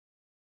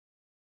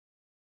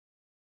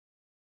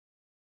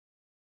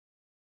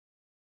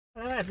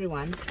Hello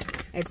everyone,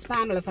 it's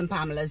Pamela from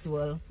Pamela's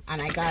World,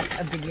 and I got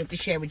a video to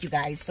share with you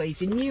guys. So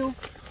if you're new,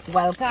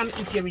 welcome.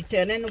 If you're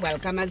returning,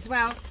 welcome as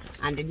well.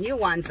 And the new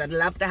ones, I'd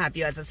love to have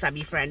you as a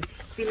subby friend.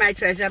 See my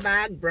treasure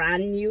bag,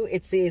 brand new.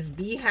 It says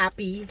be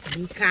happy,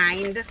 be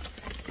kind.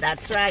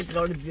 That's right, with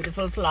all the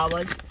beautiful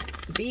flowers.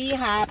 Be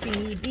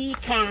happy, be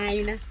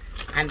kind,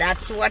 and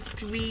that's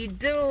what we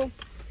do.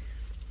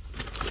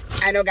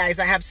 I know guys,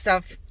 I have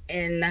stuff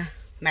in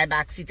my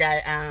backseat.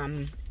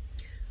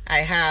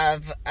 I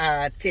have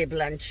a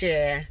table and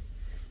chair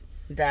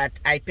that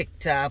I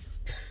picked up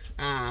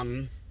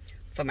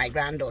for my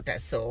granddaughter,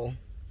 so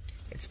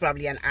it's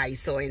probably an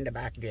eyesore in the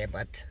back there,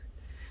 but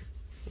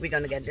we're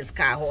gonna get this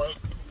car haul.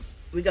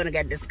 We're gonna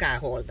get this car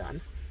haul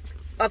done.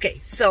 Okay,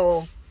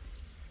 so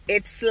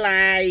it's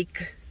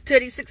like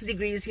 36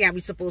 degrees here. We're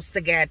supposed to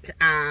get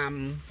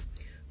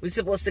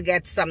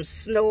some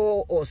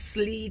snow or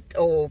sleet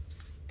or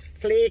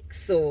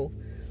flakes or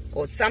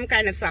some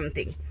kind of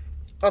something.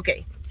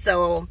 Okay,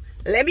 so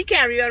let me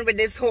carry on with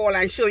this haul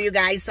and show you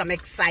guys some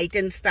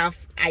exciting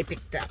stuff I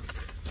picked up.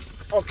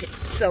 Okay,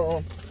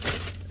 so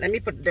let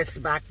me put this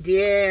back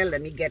there.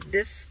 Let me get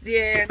this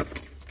there.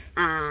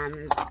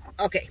 And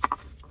okay,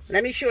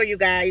 let me show you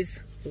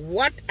guys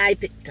what I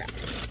picked up.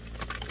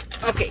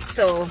 Okay,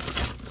 so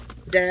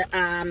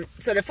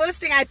the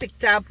first thing I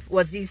picked up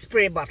was these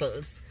spray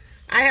bottles.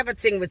 I have a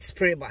thing with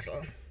spray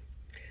bottle,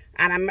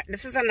 and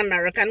this is an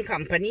American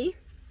company.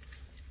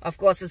 Of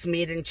course, it's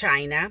made in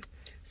China.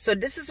 So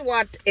this is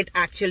what it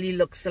actually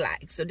looks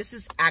like. So this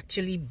is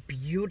actually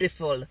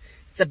beautiful.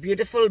 It's a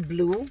beautiful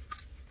blue.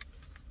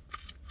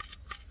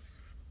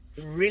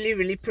 Really,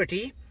 really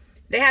pretty.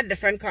 They had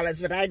different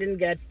colors, but I didn't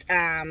get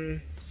all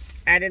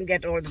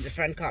the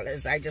different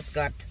colors. I just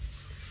got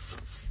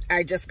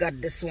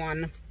this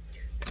one.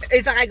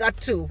 In fact, I got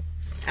two,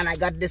 and I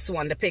got this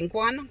one, the pink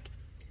one.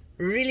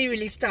 Really,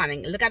 really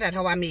stunning. Look at that,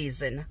 how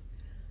amazing.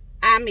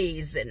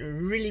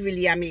 Amazing. Really,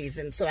 really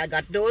amazing. So I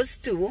got those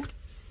two.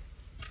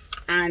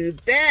 And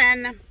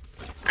then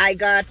I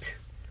got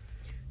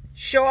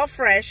Shore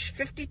Fresh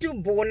 52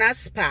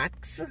 bonus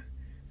packs,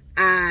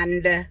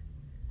 and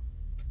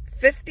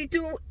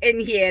 52 in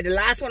here. The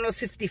last one was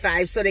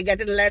 55, so they're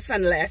getting less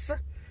and less.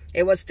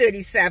 It was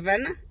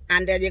 37,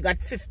 and then you got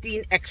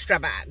 15 extra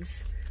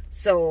bags.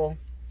 So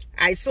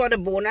I saw the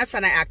bonus,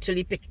 and I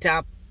actually picked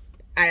up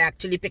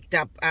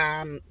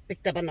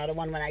another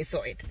one when I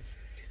saw it.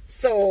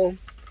 So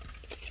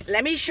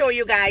let me show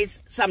you guys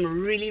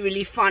some really,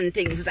 really fun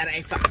things that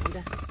I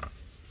found.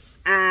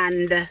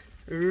 And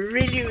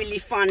really, really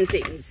fun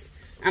things.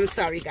 I'm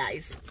sorry,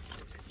 guys.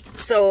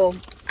 So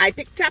I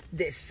picked up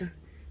this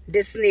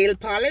nail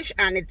polish,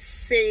 and it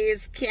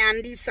says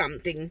Candy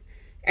something.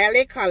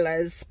 LA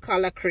Colors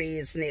Color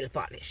Craze nail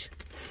polish.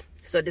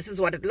 So this is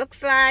what it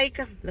looks like.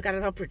 Look at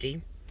it, how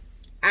pretty.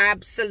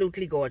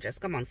 Absolutely gorgeous.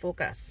 Come on,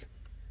 focus.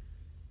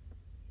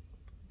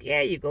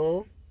 There you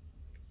go.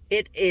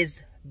 It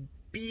is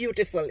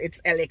beautiful.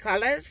 It's LA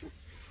Colors,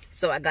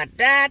 so I got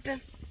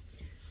that.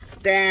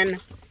 Then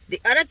the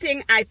other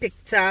thing I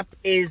picked up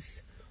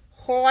is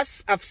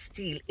Horse of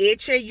Steel,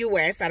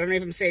 HAUS. I don't know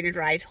if I'm saying it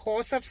right.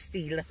 Horse of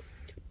Steel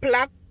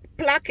Pluck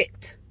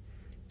It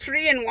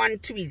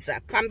 3-in-1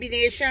 tweezer,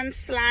 combination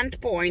slant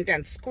point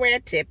and square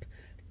tip,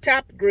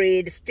 top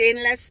grade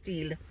stainless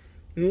steel,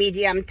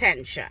 medium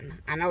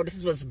tension. And now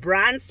this was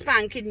brand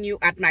spanking new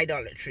at my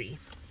Dollar Tree.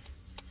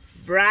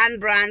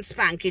 Brand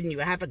spanking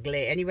new. I have a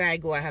glare. Anywhere I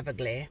go, I have a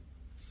glare.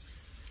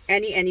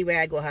 Anywhere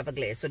I go, I have a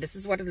glare. So this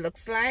is what it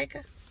looks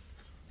like.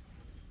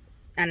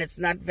 And it's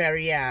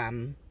very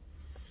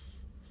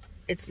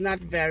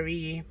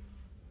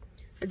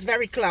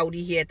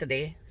cloudy here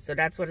today. So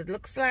that's what it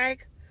looks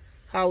like.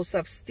 House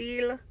of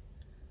Steel.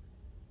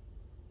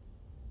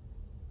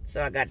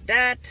 So I got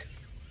that.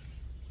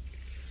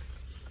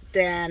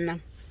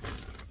 Then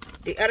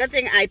the other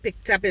thing I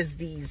picked up is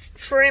these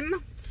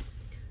Trim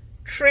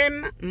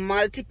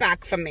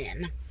multi-pack for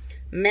men.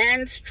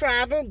 Men's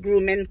travel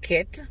grooming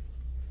kit.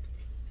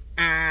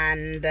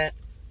 And I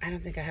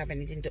don't think I have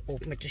anything to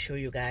open it to show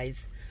you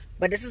guys.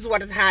 But this is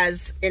what it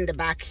has in the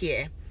back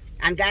here.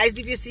 And guys,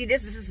 if you see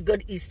this is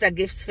good Easter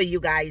gifts for you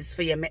guys,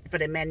 for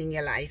the men in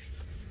your life.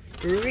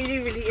 Really,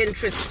 really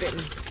interesting.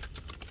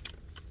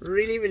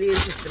 Really, really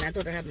interesting. I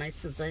thought I had my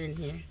scissor in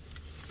here.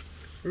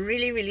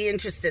 Really, really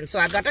interesting. So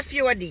I got a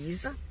few of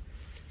these.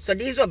 So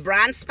these were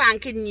brand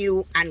spanking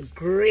new and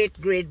great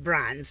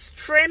brands.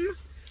 Trim,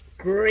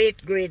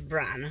 great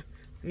brand.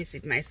 Let me see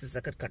if my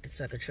sister could cut it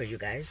so I could show you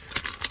guys.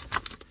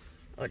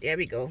 Oh, there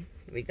we go.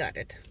 We got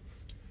it.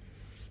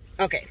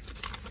 Okay.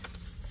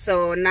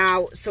 So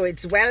now, so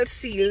it's well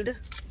sealed.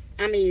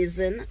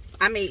 Amazing.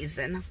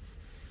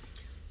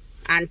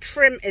 And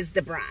Trim is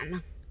the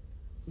brand.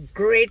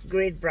 Great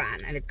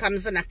brand. And it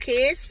comes in a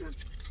case.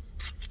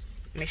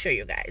 Let me show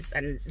you guys.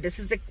 And this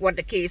is what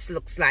the case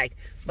looks like.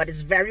 But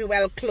it's very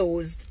well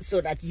closed so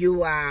that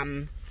you,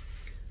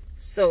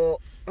 so,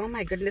 oh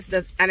my goodness.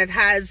 And it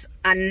has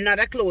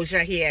another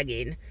closure here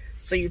again.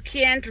 So you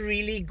can't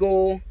really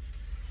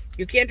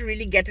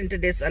get into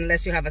this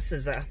unless you have a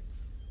scissor.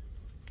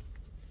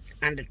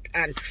 And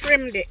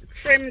trim,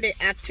 they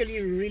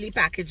actually really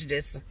package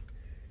this.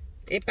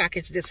 They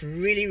package this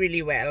really,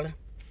 really well,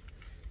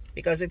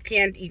 because it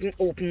can't even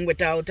open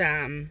without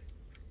oh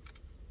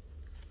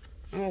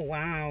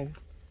wow.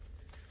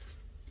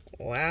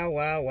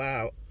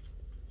 Wow.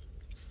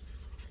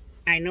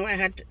 I know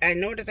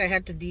that I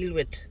had to deal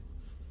with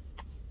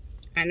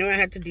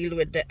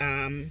the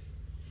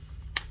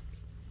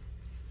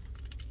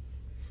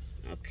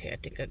okay, I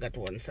think I got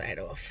one side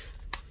off.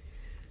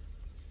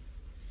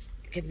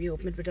 Can we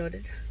open it without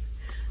it?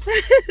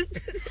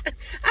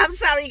 I'm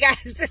sorry,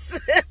 guys.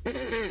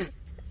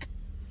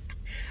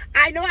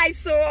 I know I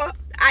saw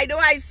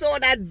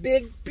that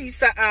big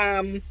piece of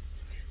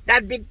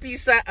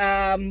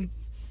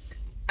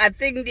a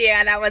thing there,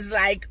 and I was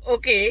like,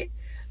 okay,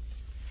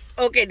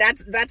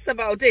 that's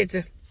about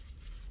it.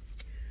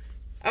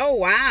 Oh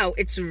wow,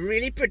 it's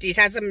really pretty. It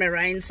has a mirror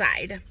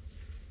inside.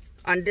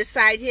 On this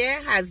side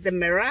here has the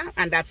mirror,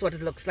 and that's what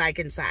it looks like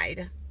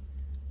inside.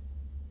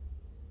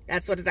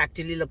 That's what it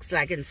actually looks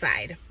like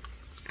inside.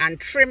 And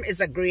Trim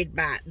is a great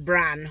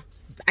brand.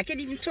 I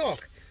can't even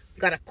talk.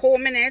 Got a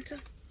comb in it.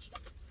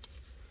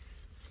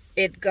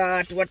 It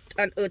got, what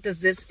on earth is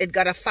this? It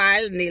got a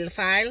file, nail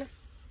file.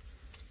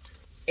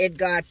 It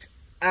got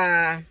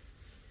a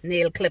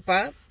nail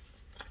clipper,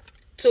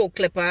 toe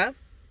clipper.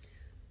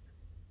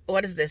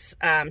 What is this?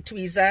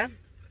 Tweezer,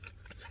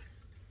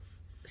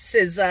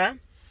 scissor.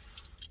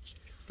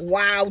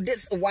 Wow,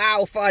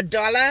 wow, for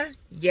 $1.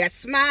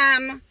 Yes,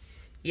 ma'am.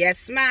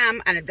 Yes,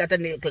 ma'am. And it got a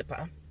nail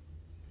clipper.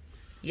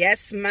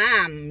 Yes,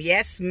 ma'am.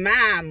 Yes,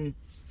 ma'am.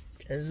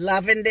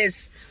 Loving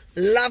this.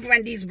 Love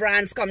when these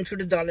brands come through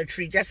the Dollar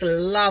Tree. Just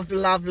love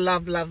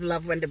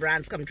when the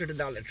brands come through the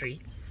Dollar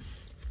Tree.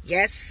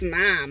 Yes,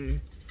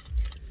 ma'am.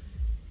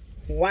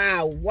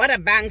 Wow, what a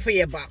bang for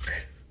your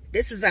buck.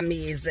 This is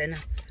amazing.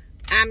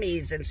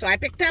 Amazing. So I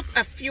picked up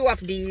a few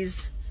of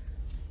these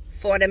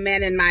for the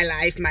men in my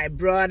life. My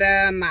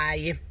brother,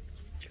 my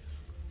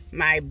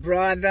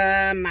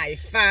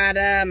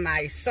father,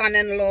 my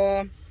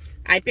son-in-law.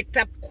 I picked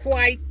up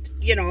quite,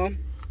 you know,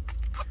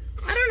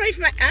 I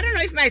don't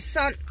know if my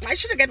son, I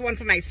should have get one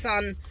for my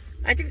son.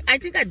 I think I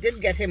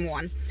did get him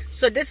one.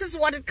 So this is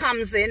what it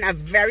comes in, a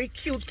very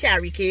cute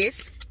carry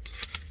case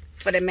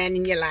for the men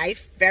in your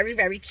life. Very,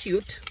 very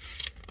cute.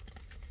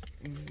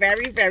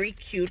 Very, very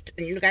cute.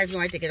 And you guys know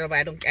I take it over.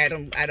 I don't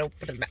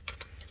put it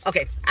back.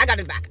 Okay, I got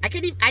it back. I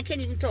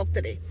can't even talk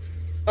today.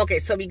 Okay,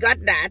 so we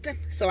got that.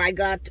 So I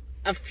got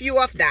a few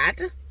of that.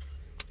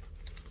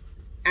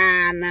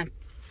 And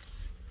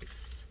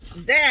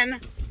then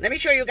let me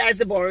show you guys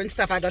the borrowing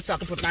stuff I got so I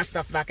can put my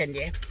stuff back in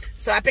there.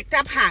 So I picked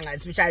up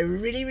hangers, which I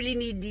really, really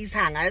need these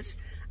hangers.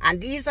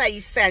 And these are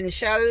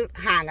essential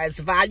hangers,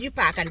 value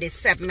pack, and they're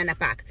 7 in a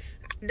pack.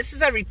 This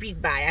is a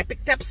repeat buy. I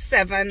picked up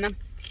 7.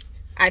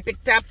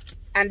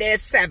 And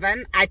there's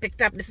 7. I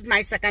picked up, this is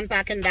my second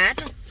pack in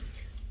that.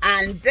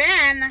 And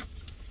then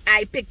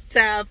I picked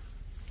up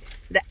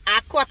the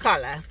aqua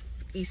color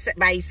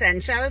by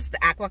Essentials,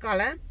 the aqua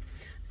color.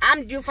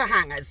 I'm due for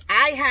hangers.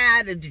 I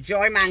had the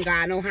Joy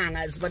Mangano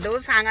hangers, but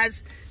those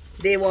hangers,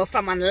 they were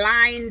from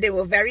online. They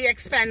were very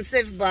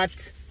expensive,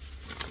 but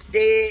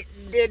they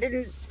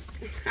didn't,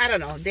 I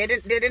don't know, they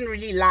didn't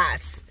really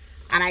last.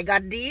 And I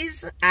got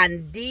these,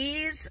 and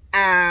these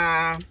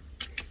are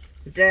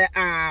the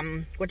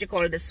what you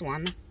call this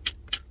one?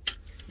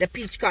 The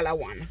peach color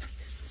one.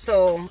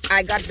 So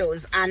I got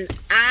those, and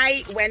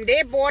when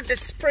they bought the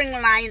spring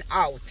line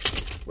out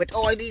with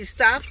all these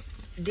stuff,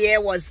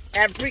 there was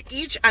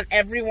each and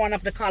every one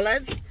of the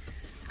colors.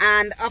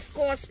 And of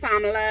course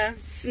Pamela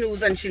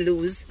snooze and she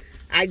lose.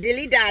 I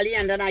dilly-dally,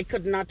 and then I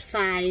could not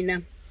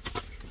find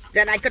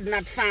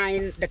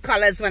the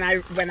colors when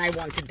I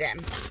wanted them.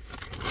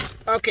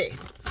 Okay,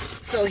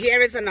 so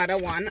here is another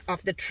one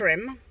of the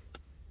Trim.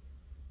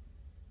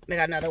 We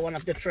got another one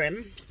of the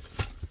Trim.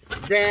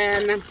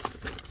 Then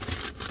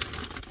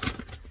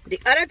the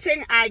other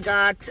thing I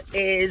got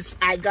is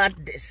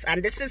this,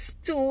 and this is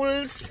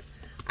tools,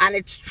 and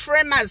it's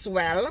Trim as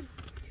well.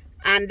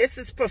 And this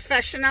is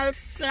professional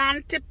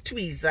slant tip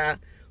tweezer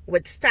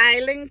with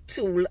styling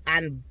tool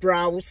and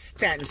brow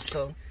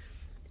stencil.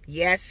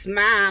 Yes,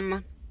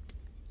 ma'am.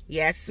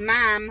 Yes,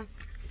 ma'am.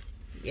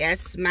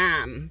 Yes,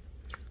 ma'am.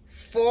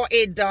 For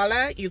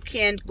 $1, you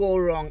can't go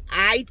wrong.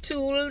 Eye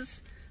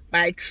tools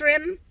by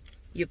Trim,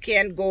 you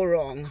can't go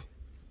wrong.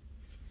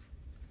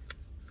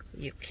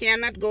 You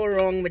cannot go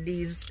wrong with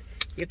these.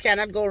 You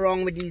cannot go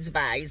wrong with these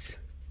buys.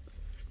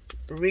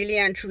 Really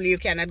and truly, you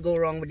cannot go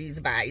wrong with these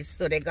buys.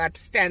 So they got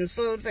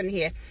stencils in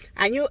here.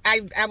 I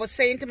was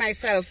saying to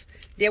myself,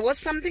 there was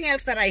something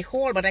else that I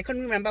hold, but I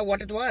couldn't remember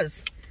what it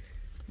was.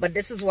 But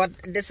this is what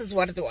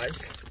it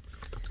was.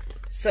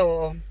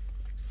 So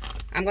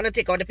I'm gonna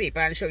take out the paper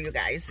and show you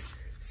guys.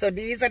 So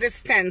these are the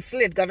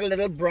stencil. It got a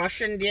little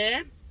brush in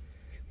there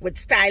with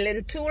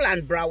styling tool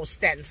and brow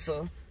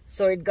stencil.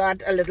 So it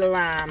got a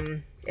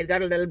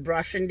little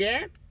brush in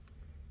there.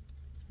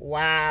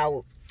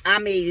 Wow,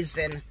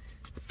 amazing.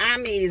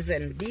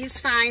 Amazing.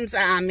 These finds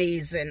are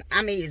amazing.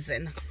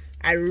 Amazing.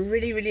 I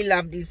really, really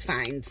love these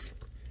finds.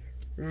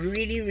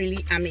 Really,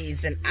 really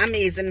amazing.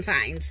 Amazing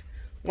finds.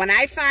 When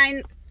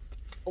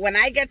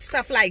I get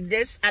stuff like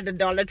this at the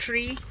Dollar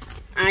Tree,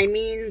 I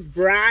mean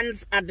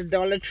brands at the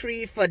Dollar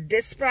Tree for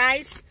this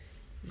price,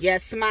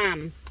 yes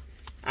ma'am,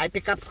 I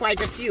pick up quite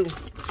a few.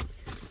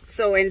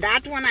 So in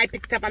that one I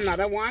picked up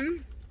another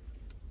one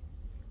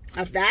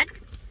of that,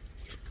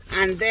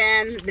 and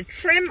then the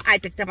trim I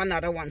picked up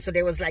another one. So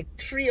there was like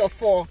 3 or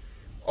 4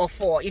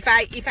 If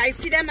I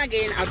see them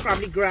again, I'll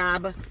probably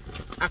grab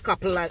a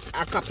couple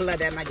of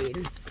them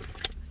again.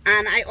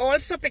 And I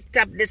also picked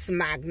up this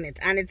magnet,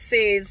 and it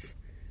says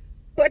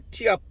put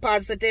your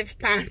positive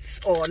pants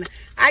on.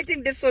 I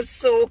think this was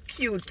so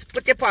cute.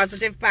 Put your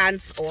positive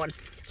pants on.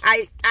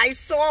 I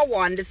saw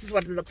one. This is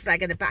what it looks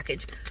like in the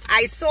package.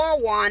 I saw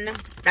one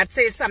that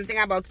says something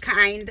about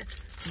kind,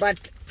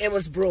 but it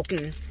was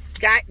broken.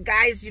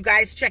 Guys, you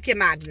guys check your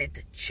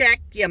magnet.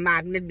 Check your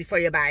magnet before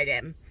you buy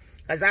them,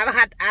 because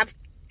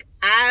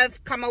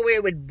I've come away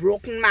with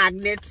broken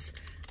magnets,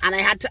 and I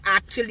had to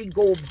actually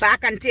go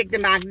back and take the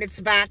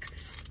magnets back.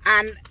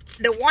 And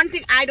the one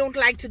thing I don't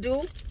like to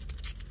do,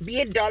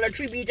 be it Dollar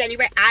Tree, be it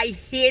anywhere, I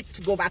hate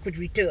to go back with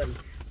return.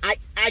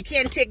 I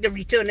can't take the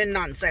returning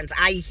nonsense.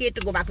 I hate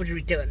to go back with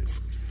returns.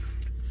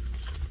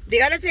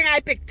 The other thing I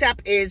picked up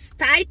is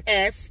Type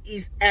S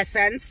is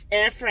Essence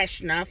Air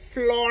Freshener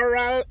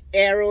Floral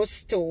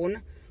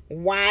Aerostone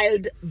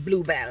Wild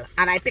Bluebell.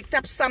 And I picked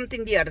up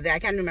something the other day. I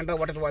can't remember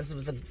what it was. It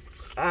was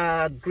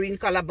a green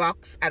color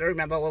box. I don't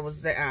remember what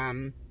was the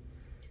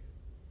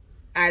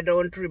I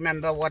don't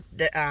remember what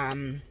the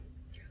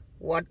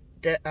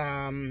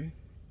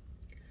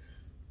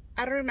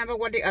I don't remember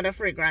what the other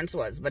fragrance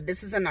was, but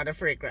this is another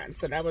fragrance.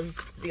 So that was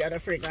the other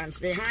fragrance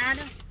they had.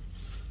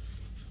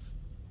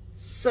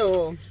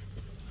 So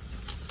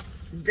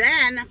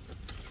then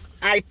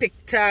I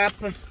picked up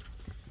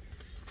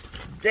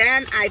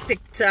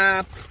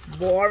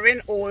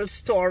boring old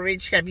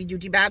storage heavy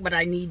duty bag, but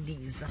I need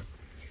these.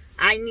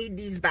 I need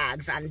these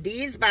bags, and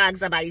these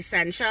bags are by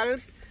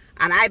Essentials,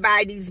 and I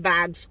buy these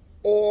bags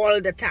all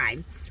the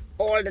time.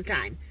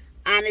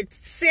 And it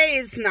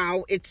says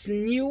now it's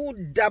new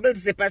double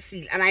zipper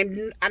seal, and I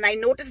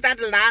noticed that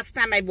the last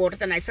time I bought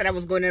it, and I said I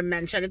was going to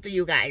mention it to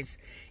you guys.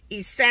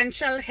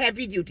 Essential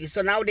heavy duty.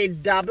 So now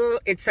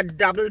it's a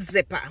double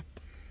zipper,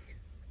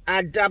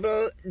 a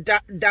double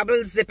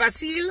zipper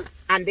seal,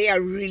 and they are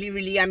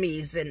really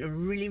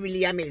amazing.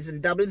 Really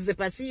amazing. Double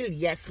zipper seal,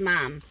 yes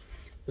ma'am,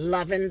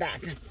 loving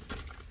that.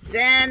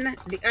 Then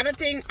the other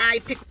thing I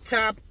picked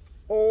up,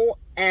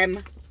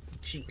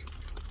 OMG.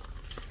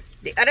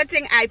 The other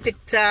thing I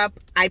picked up,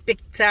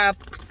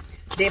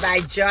 they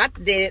by Jot,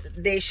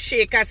 they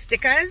shaker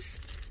stickers,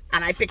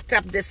 and I picked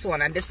up this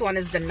one, and this one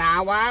is the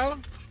Narwhal.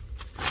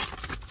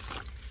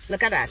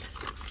 Look at that.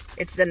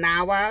 It's the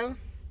Narwhal.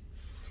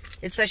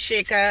 It's a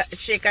shaker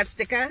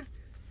sticker,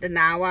 the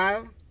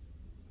Narwhal.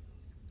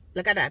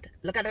 Look at that.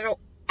 Look at it. Oh,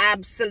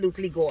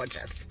 absolutely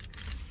gorgeous.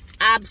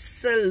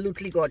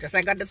 Absolutely gorgeous.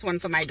 I got this one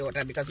for my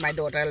daughter because my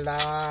daughter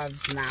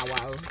loves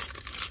Narwhal.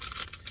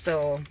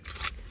 So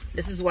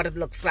this is what it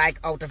looks like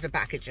out of the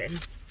packaging,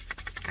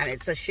 and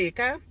it's a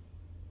shaker.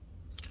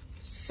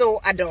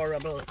 So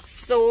adorable.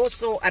 So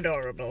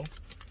adorable.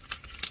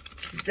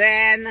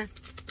 Then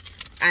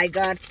I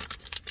got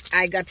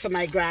for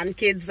my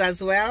grandkids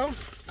as well,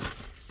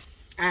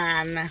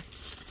 and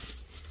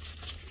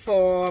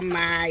for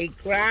my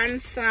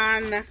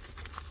grandson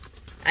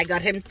I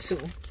got him 2.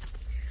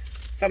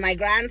 For my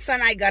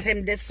grandson I got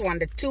him this one,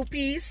 the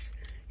 2-piece.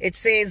 It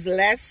says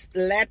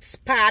let's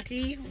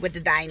party with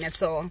the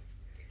dinosaur,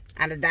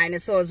 and the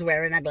dinosaur is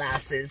wearing a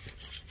glasses.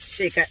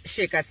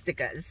 Shaker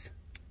stickers.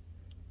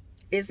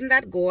 Isn't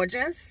that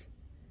gorgeous?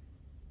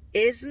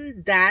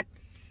 Isn't that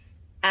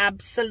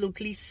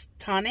absolutely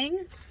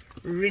stunning?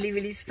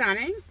 Really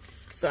stunning.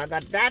 So I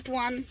got that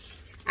one.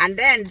 And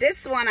then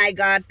this one I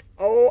got,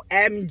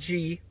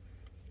 OMG.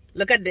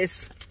 Look at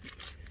this.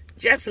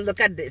 Just look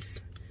at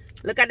this.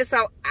 Look at this,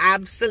 how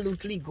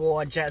absolutely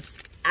gorgeous.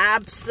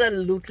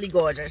 Absolutely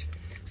gorgeous.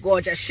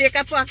 Gorgeous.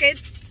 Shaker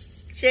pocket.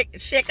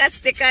 Shaker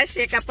sticker,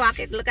 shaker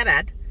pocket. Look at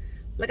that.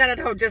 Look at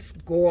that, how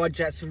just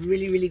gorgeous.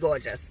 Really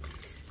gorgeous.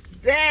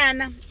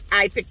 Then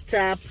I picked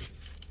up,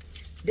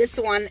 this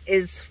one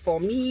is for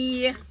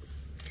me.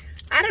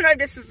 I don't know if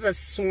this is a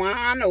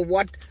swan or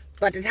what,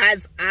 but it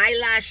has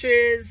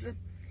eyelashes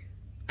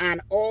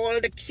and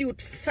all the cute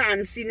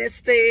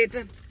fanciness to it.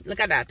 Look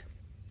at that.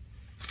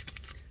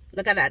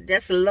 Look at that.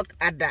 Just look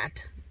at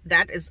that.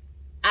 That is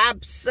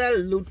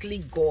absolutely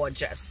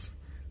gorgeous.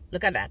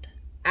 Look at that.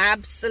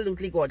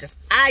 Absolutely gorgeous.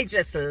 I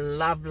just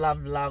love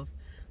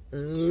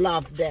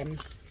them.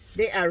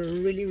 They are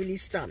really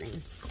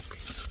stunning.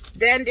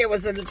 Then there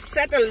was a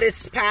set of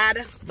list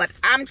pad, but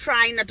I'm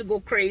trying not to go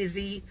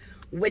crazy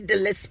with the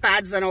list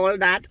pads and all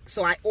that.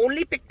 So I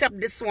only picked up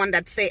this one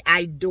that say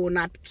I do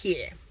not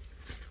care.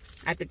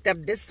 I picked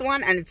up this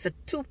one, and it's a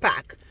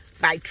 2-pack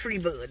by 3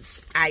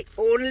 Birds. I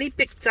only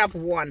picked up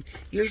one.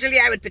 Usually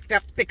I would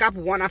pick up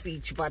one of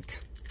each, but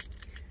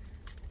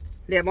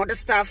the amount of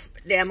stuff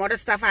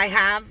I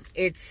have,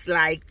 it's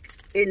like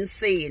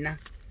insane.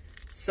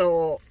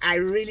 So I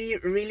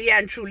really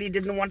and truly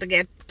didn't want to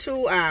get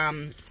too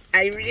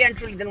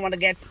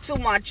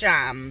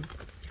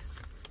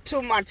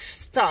too much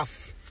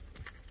stuff.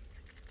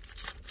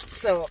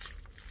 So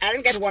I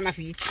didn't get one of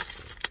each.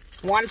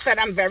 One said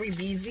I'm very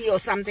busy or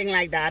something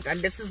like that,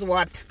 and this is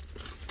what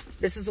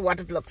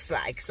it looks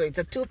like. So it's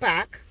a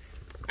 2-pack.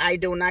 I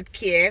do not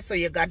care. So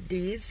you got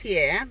these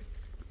here.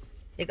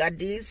 You got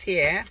these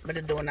here with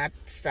the donut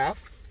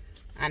stuff,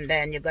 and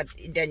then you got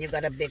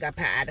a bigger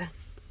pad,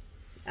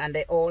 and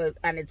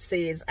it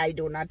says I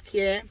do not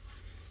care.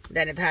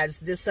 Then it has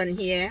this one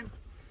here.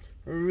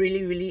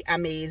 Really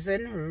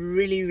amazing.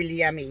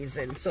 Really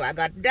amazing. So I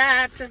got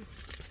that.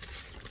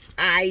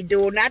 I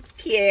do not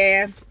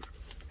care.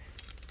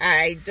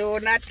 I do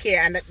not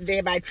care. And they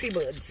by 3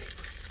 birds.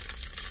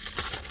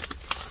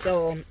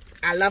 So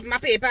I love my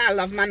paper. I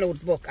love my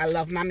notebook. I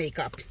love my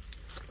makeup.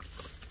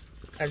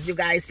 As you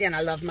guys see, and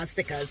I love my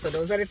stickers. So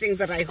those are the things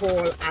that I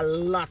haul a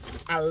lot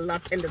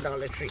in the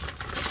Dollar Tree.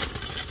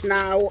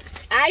 Now,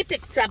 I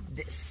picked up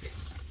this.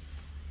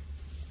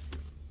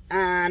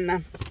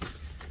 And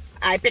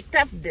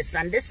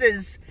this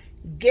is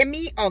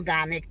Gimme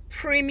Organic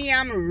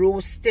Premium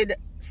Roasted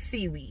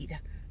Seaweed,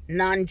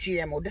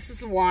 non-GMO. This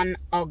is one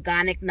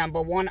organic,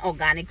 number 1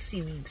 organic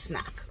seaweed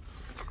snack.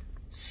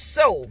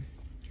 So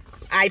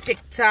I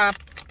picked up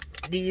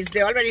these.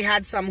 They already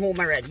had some home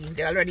already.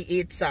 They already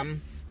ate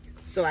some.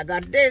 So I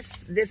got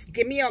this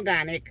Gimme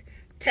Organic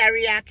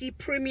Teriyaki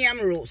Premium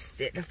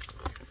Roasted.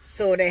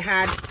 So they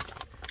had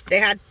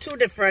 2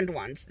 different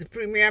ones. The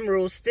Premium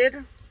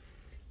Roasted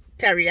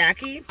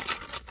Teriyaki,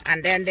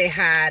 and then they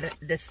had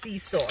the sea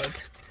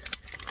salt.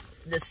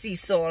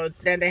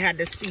 Then they had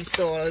the sea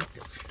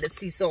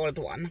salt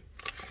one.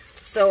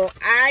 So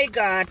I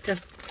got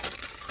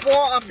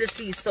 4 of the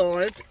sea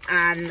salt,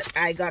 and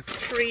I got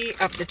 3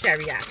 of the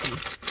teriyaki.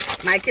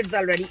 My kids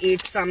already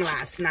ate some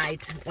last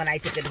night when I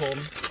took it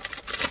home.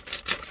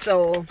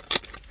 So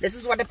this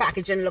is what the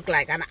packaging looked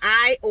like, and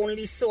I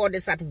only saw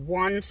this at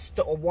one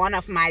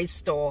of my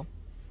store.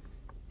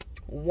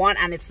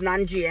 And it's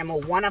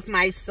non-GMO. One of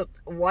my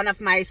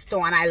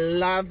store, and I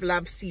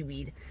love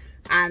seaweed.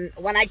 And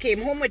when I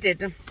came home with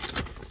it,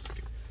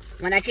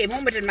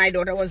 my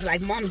daughter was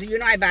like, "Mom, do you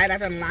know I buy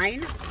that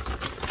online?"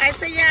 I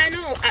said, "Yeah, I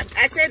know."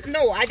 I said,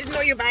 "No, I didn't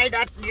know you buy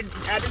that.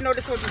 I didn't know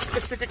this was a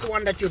specific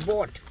one that you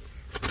bought.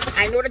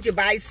 I know that you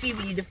buy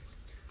seaweed,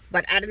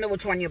 but I didn't know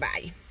which one you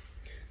buy."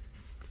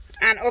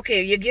 And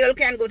okay, your girl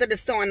can go to the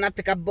store and not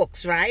pick up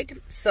books, right?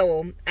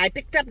 So I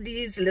picked up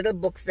these little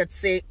books that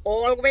say,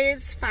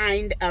 "Always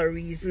find a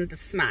reason to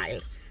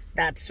smile."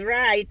 That's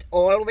right,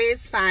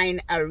 always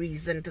find a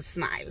reason to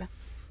smile.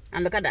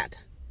 And look at that.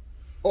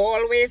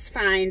 Always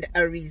find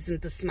a reason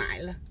to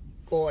smile.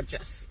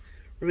 Gorgeous.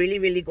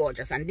 Really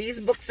gorgeous. And these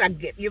books are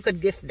you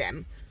could gift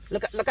them.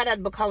 Look at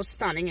that book, how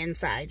stunning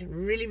inside.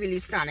 Really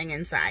stunning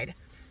inside.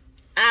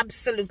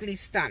 Absolutely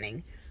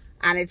stunning.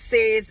 And it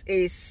says,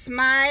 "A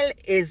smile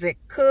is a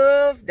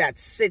curve that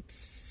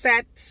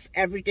sets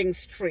everything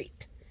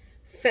straight."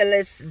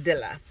 Phyllis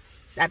Diller.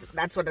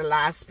 That's what the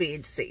last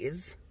page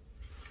says.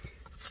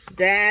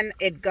 Then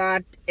it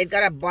got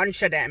a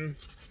bunch of them.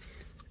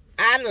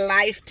 Add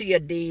life to your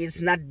days,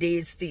 not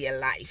days to your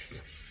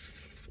life.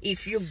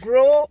 If you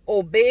grow,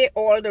 obey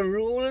all the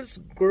rules.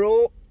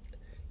 Grow.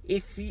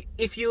 If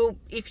you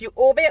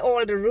obey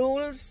all the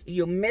rules,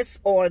 you miss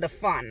all the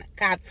fun.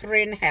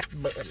 Katharine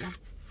Hepburn.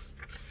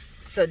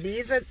 So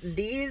these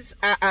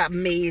are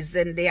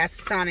amazing. They are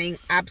stunning,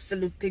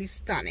 absolutely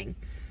stunning.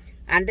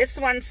 And this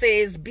one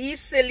says, "Be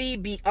silly,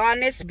 be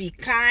honest, be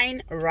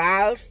kind."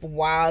 Ralph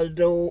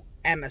Waldo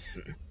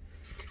Emerson.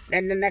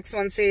 Then the next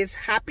one says,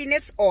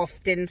 "Happiness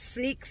often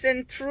sneaks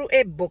in through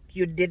a book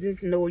you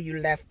didn't know you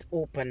left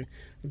open."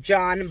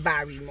 John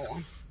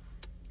Barrymore.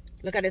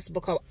 Look at this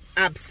book, how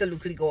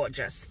absolutely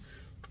gorgeous.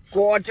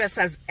 Gorgeous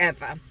as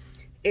ever.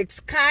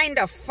 It's kind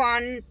of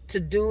fun to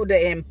do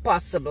the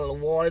impossible.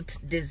 Walt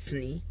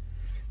Disney.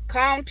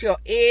 Count your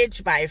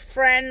age by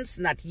friends,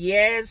 not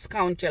years.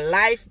 Count your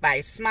life by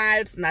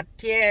smiles, not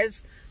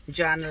tears.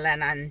 John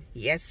Lennon.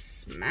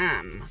 Yes,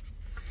 ma'am.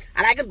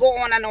 And I could go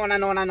on and on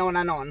and on and on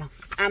and on.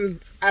 I'm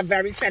a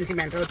very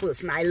sentimental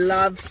person. I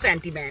love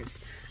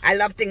sentiments. I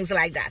love things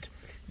like that.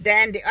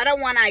 Then the other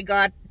one I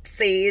got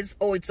says,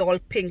 oh, it's all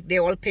pink.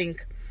 They're all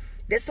pink.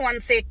 This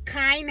one say,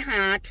 "Kind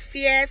heart,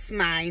 fierce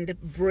mind,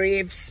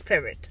 brave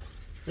spirit."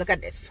 Look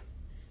at this.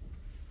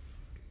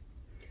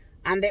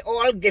 And they're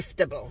all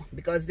giftable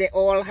because they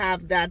all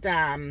have that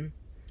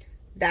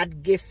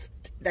that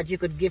gift that you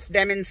could gift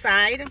them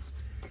inside.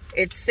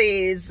 It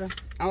says,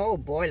 oh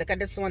boy, look at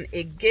this one.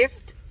 "A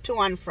gift to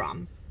and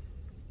from."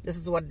 This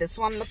is what this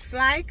one looks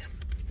like.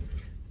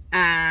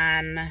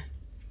 And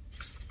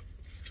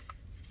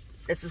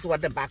this is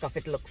what the back of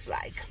it looks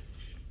like.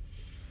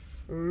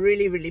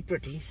 Really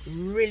pretty.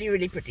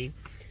 Really pretty.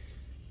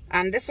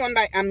 And this one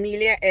by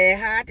Amelia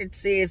Earhart, it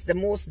says, "The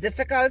most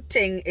difficult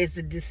thing is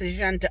the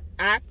decision to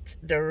act.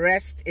 The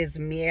rest is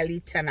merely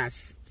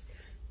tenacity."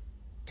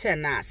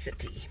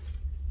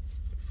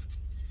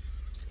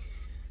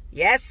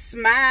 Yes,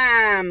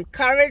 ma'am.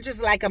 Courage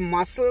is like a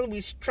muscle.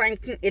 We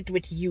strengthen it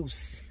with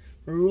use.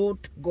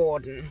 Ruth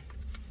Gordon.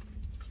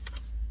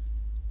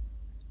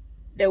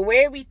 The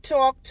way we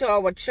talk to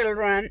our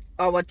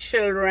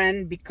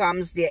children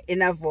becomes their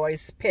inner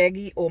voice.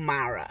 Peggy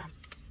O'Mara.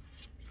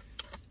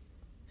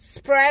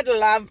 Spread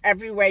love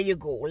everywhere you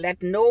go.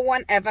 Let no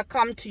one ever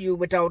come to you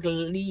without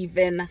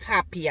leaving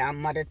happier.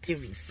 Mother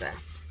Teresa.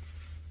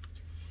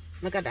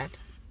 Look at that.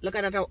 Look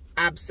at that, how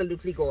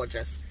absolutely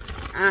gorgeous.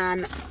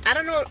 And I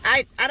don't know,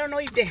 I don't know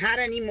if they had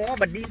any more,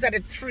 but these are the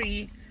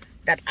 3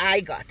 that I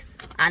got.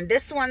 And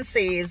this one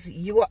says,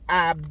 you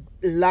are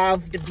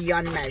loved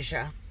beyond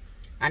measure.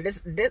 And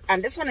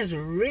this one is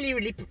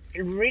really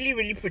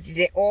pretty.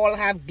 They all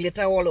have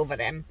glitter all over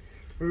them.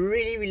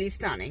 Really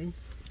stunning.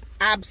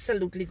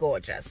 Absolutely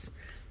gorgeous.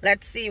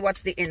 Let's see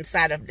what's the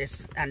inside of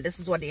this. And this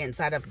is what the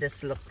inside of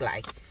this looks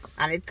like.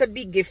 And it could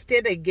be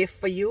gifted, a gift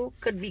for you.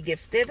 Could be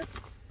gifted.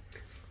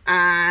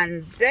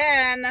 And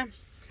then,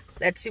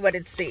 let's see what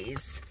it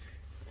says.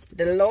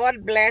 The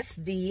Lord bless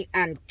thee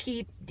and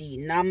keep thee.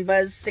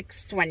 Numbers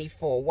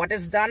 6:24. What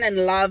is done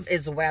in love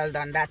is well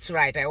done. That's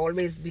right. I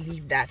always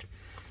believe that.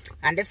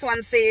 And this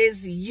one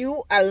says,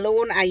 you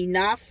alone are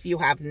enough. You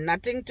have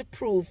nothing to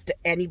prove to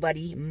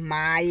anybody.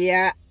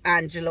 Maya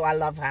Angelou. I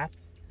love her.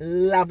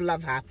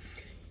 Love her.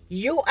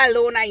 You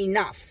alone are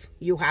enough.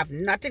 You have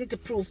nothing to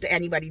prove to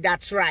anybody.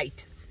 That's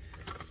right.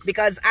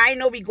 Because I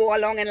know we go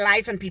along in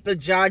life and people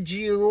judge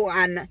you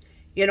and,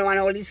 you know, and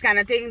all these kind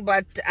of things.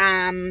 But,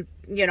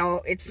 you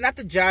know, it's not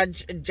to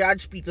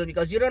judge people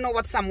because you don't know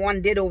what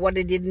someone did or what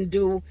they didn't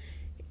do.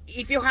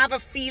 If you have a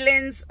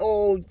feelings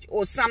or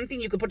something,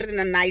 you could put it in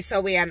a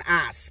nicer way and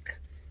ask,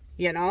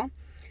 you know.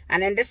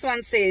 And then this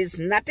one says,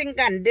 nothing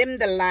can dim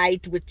the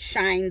light which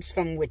shines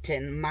from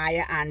within.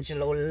 Maya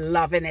Angelou.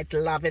 Loving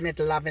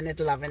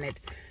it.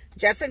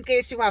 Just in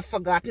case you have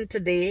forgotten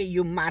today,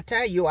 you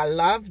matter, you are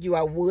loved, you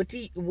are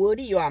worthy,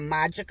 you are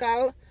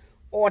magical,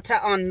 author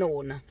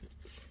unknown.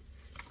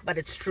 But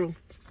it's true.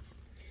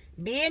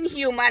 Being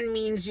human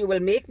means you will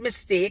make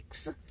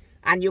mistakes,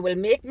 and you will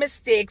make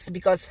mistakes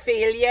because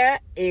failure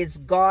is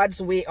God's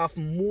way of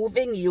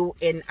moving you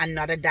in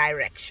another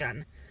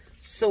direction.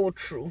 So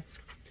true.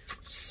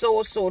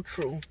 So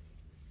true.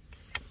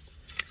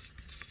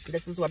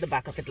 This is what the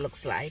back of it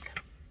looks like.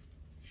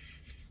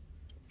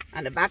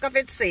 And the back of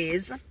it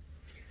says,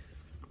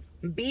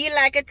 be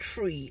like a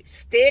tree,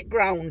 stay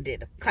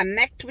grounded,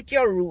 connect with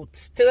your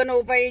roots, turn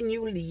over a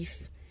new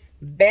leaf,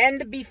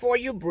 bend before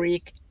you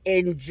break,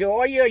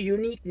 enjoy your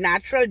unique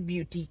natural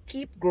beauty,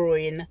 keep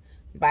growing,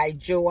 by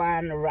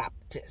Joanne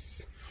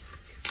Raptis.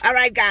 All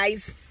right,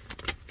 guys,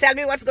 tell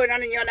me what's going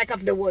on in your neck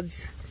of the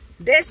woods.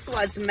 This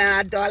was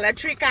my Dollar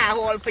Tree car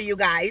haul for you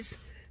guys.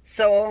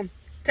 So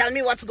tell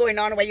me what's going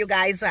on where you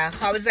guys are.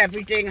 How is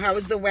everything? How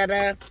is the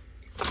weather?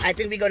 I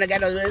think we're going to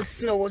get a little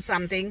snow or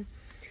something.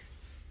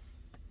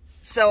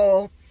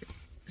 So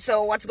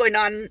what's going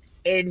on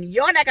in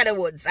your neck of the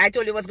woods? I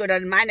told you what's going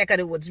on in my neck of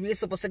the woods. We're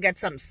supposed to get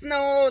some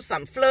snow,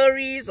 some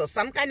flurries, or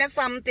some kind of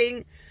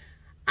something.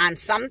 And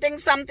something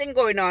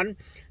going on.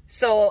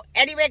 So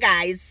anyway,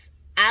 guys,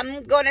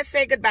 I'm going to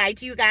say goodbye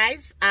to you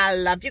guys. I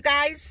love you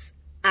guys.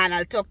 And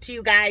I'll talk to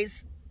you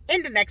guys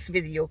in the next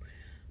video.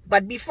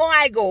 But before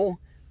I go,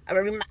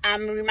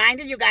 I'm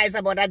reminding you guys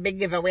about that big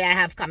giveaway I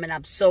have coming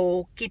up.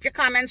 So keep your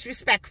comments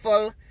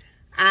respectful.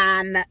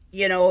 And,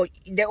 you know,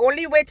 the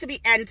only way to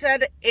be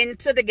entered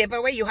into the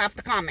giveaway, you have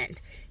to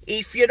comment.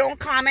 If you don't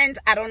comment,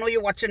 I don't know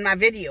you're watching my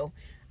video.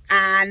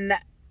 And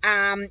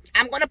I'm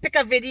going to pick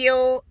a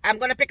video. I'm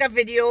going to pick a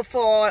video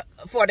for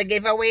the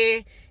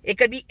giveaway. It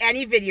could be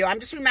any video. I'm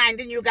just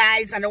reminding you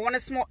guys. I don't want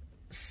to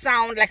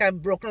sound like a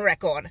broken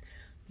record.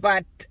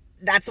 But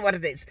that's what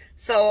it is.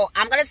 So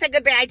I'm going to say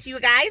goodbye to you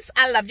guys.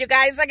 I love you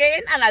guys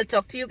again. And I'll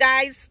talk to you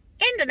guys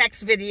in the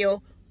next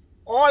video.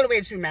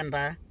 Always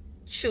remember,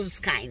 choose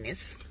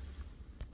kindness.